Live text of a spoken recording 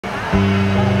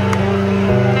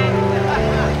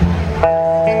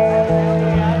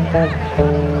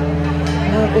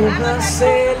hoja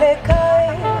se le cae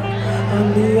a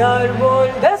mi árbol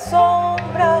de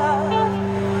sombra.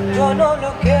 Yo no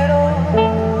lo quiero,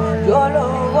 yo lo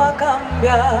voy a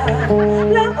cambiar.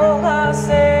 La hoja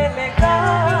se le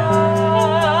cae,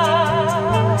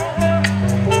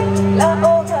 la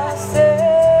hoja se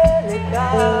le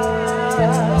cae.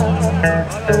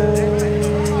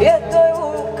 Y estoy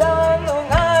buscando un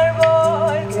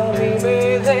árbol que a mí me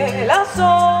dé la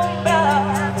sombra,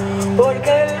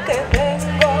 porque el que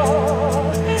tengo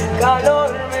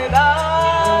calor me da.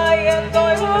 Y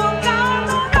estoy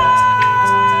buscando un árbol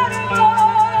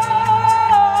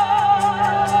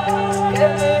que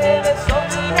me dé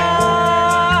sombra.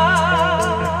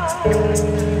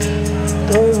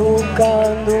 Estoy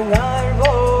buscando un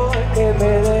árbol que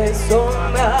me dé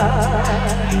sombra,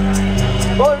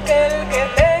 porque el que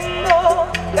tengo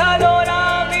calor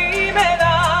a mí me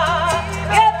da.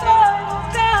 Y estoy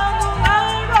buscando un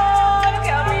árbol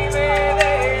que a mí me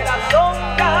dé la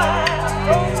sombra,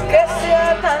 que sea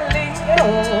tan lindo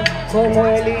como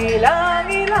el hilar.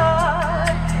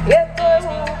 Y estoy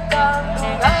buscando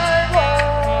un árbol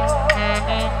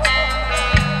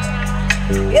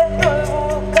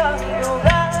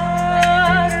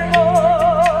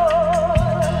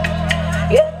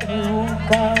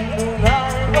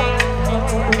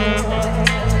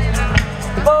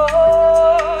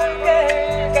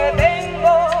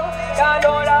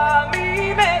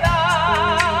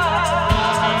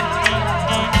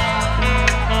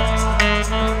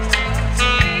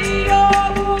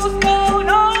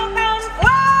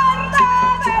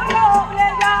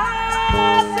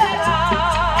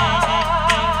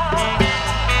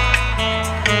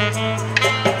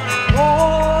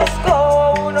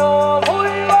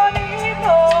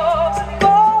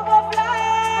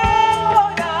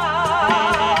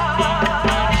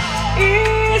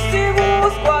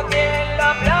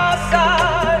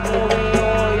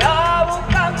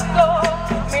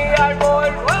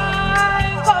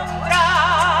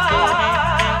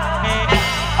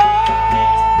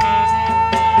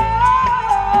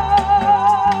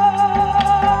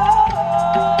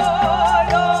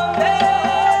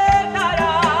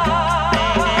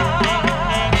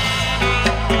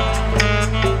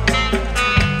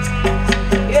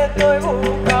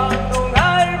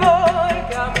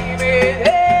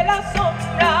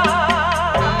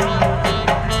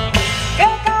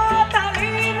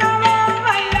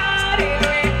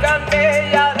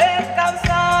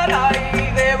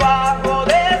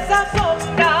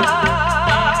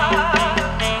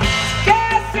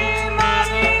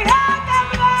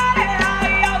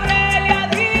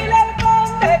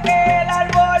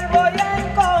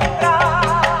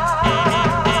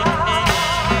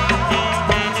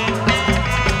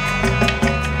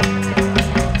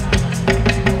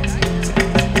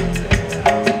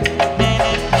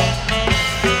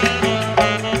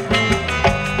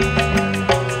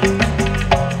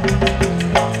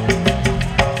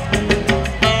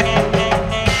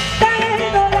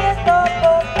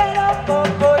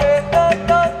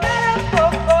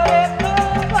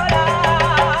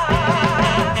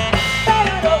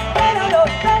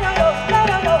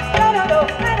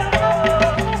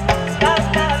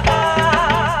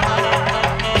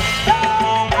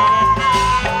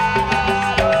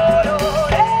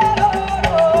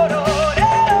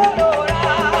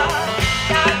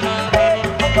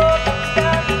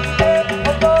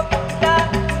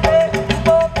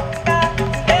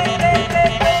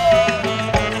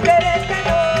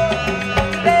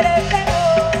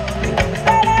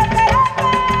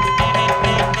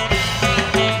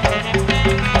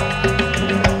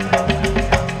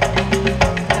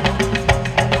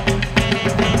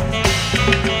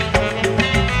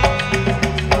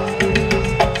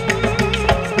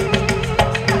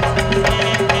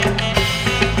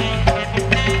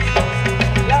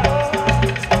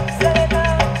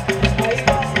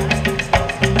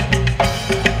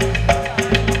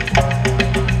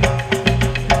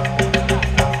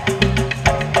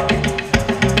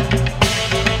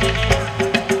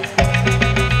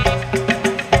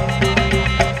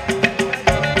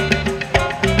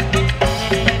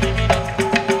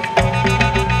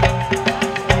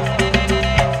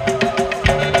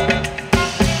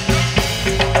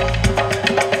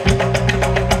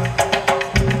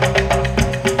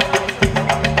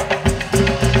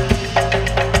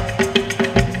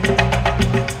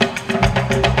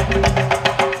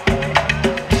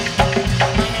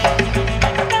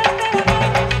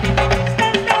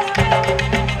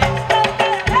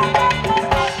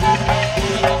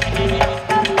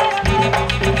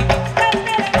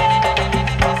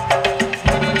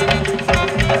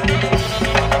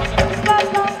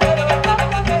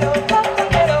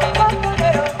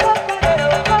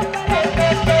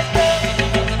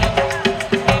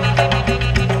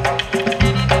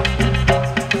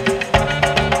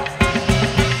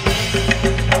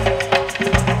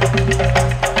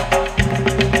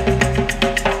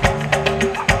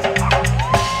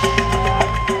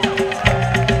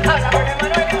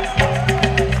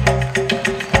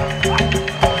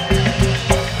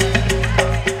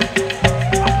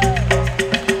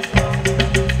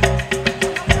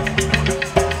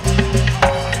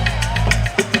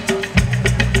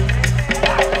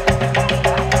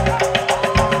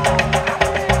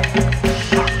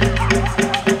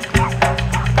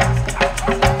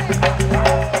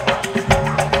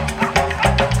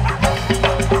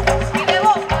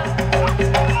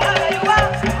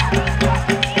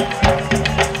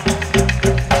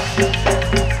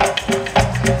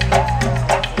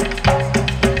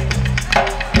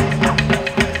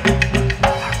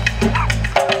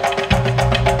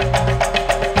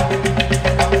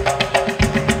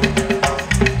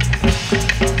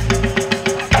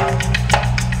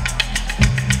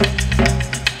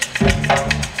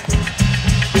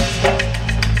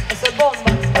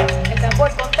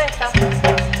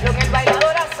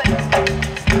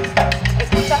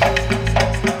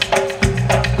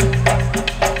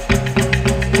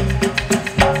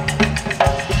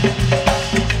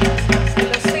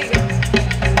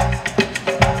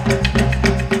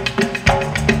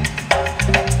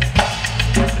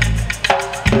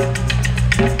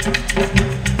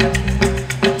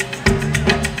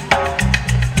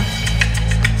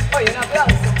doy un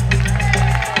aplauso.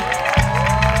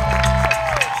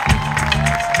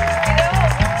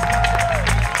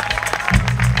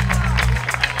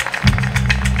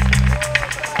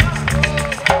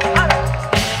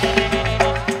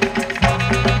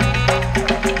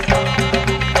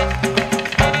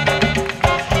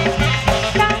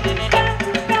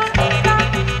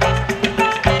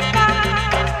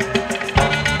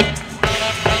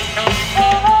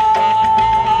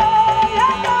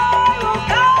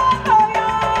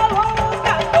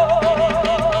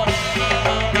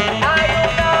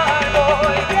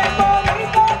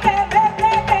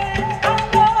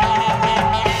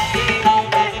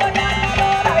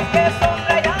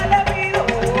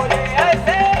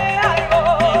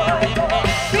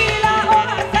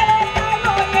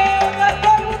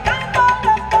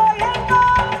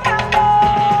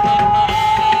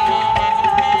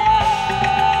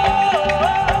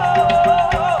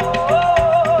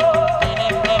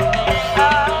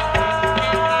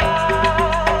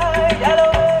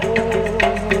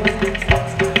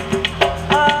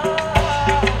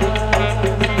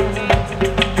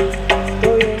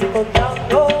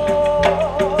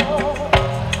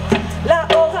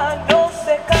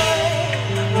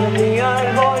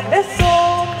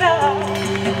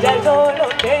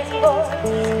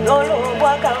 No lo voy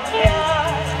a cambiar,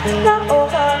 la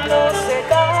hoja no se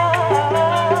cae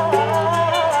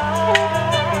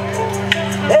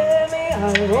de mi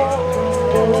árbol.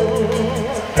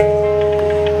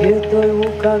 Y estoy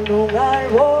buscando un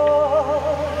árbol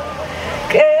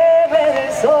que me dé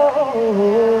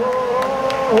sol.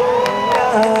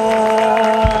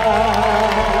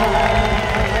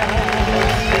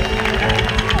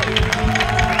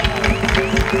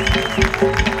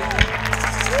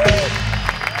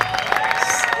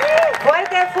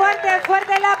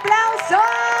 Fuerte el aplauso.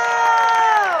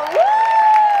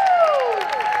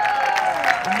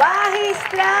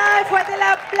 Magistral, fuerte el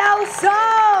aplauso.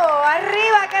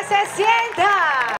 Arriba que se sienta.